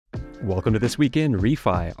Welcome to This Week in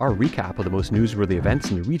ReFi, our recap of the most newsworthy events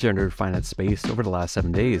in the regenerative finance space over the last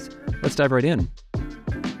 7 days. Let's dive right in.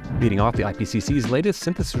 Leading off, the IPCC's latest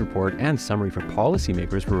synthesis report and summary for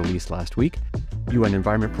policymakers were released last week. UN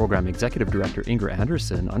Environment Program Executive Director Inger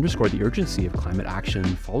Andersen underscored the urgency of climate action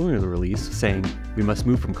following the release, saying, "We must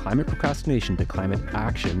move from climate procrastination to climate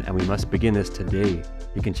action, and we must begin this today."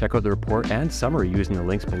 You can check out the report and summary using the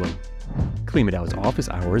links below. KlimaDAO's office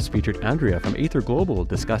hours featured Andrea from Aether Global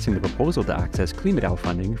discussing the proposal to access KlimaDAO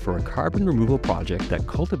funding for a carbon removal project that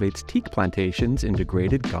cultivates teak plantations in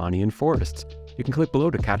degraded Ghanaian forests. You can click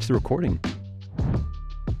below to catch the recording.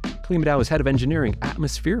 KlimaDAO's head of engineering,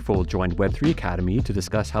 Atmosphereful, joined Web3 Academy to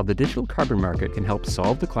discuss how the digital carbon market can help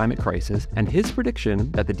solve the climate crisis and his prediction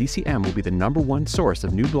that the DCM will be the #1 source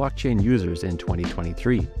of new blockchain users in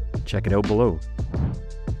 2023. Check it out below.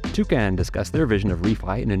 Toucan discussed their vision of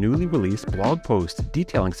ReFi in a newly released blog post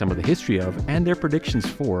detailing some of the history of and their predictions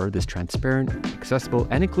for this transparent, accessible,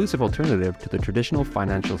 and inclusive alternative to the traditional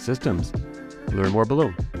financial systems. Learn more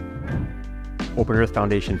below. Open Earth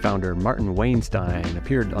Foundation founder Martin Weinstein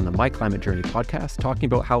appeared on the My Climate Journey podcast talking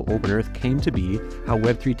about how Open Earth came to be, how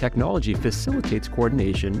Web3 technology facilitates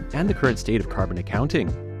coordination, and the current state of carbon accounting.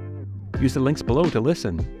 Use the links below to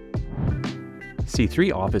listen.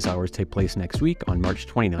 C3 office hours take place next week on March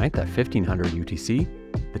 29th at 1500 UTC.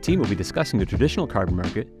 The team will be discussing the traditional carbon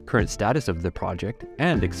market, current status of the project,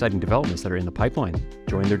 and exciting developments that are in the pipeline.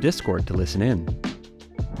 Join their Discord to listen in.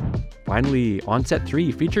 Finally, Onset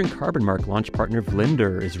 3 featuring Carbon Mark launch partner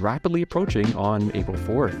Vlinder is rapidly approaching on April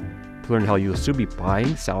 4th. To learn how you'll soon be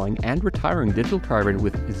buying, selling, and retiring digital carbon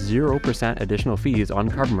with 0% additional fees on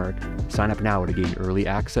Carbon Mark, sign up now to gain early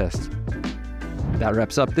access. That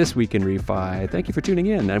wraps up This Week in ReFi. Thank you for tuning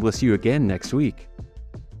in, and we'll see you again next week.